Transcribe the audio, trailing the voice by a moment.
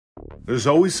There's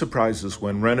always surprises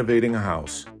when renovating a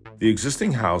house. The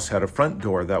existing house had a front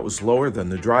door that was lower than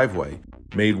the driveway,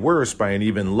 made worse by an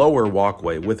even lower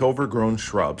walkway with overgrown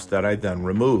shrubs that I then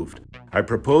removed. I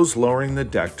proposed lowering the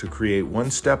deck to create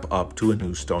one step up to a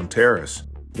new stone terrace.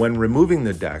 When removing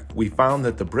the deck, we found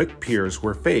that the brick piers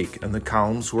were fake and the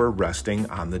columns were resting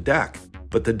on the deck,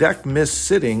 but the deck missed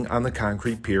sitting on the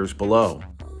concrete piers below.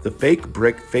 The fake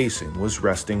brick facing was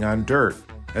resting on dirt,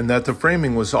 and that the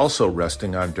framing was also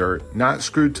resting on dirt, not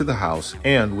screwed to the house,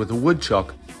 and with a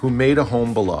woodchuck who made a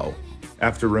home below.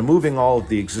 After removing all of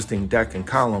the existing deck and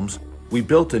columns, we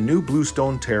built a new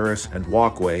bluestone terrace and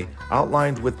walkway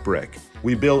outlined with brick.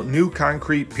 We built new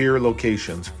concrete pier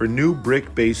locations for new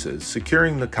brick bases,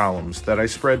 securing the columns that I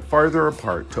spread farther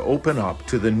apart to open up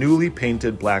to the newly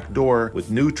painted black door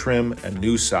with new trim and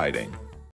new siding.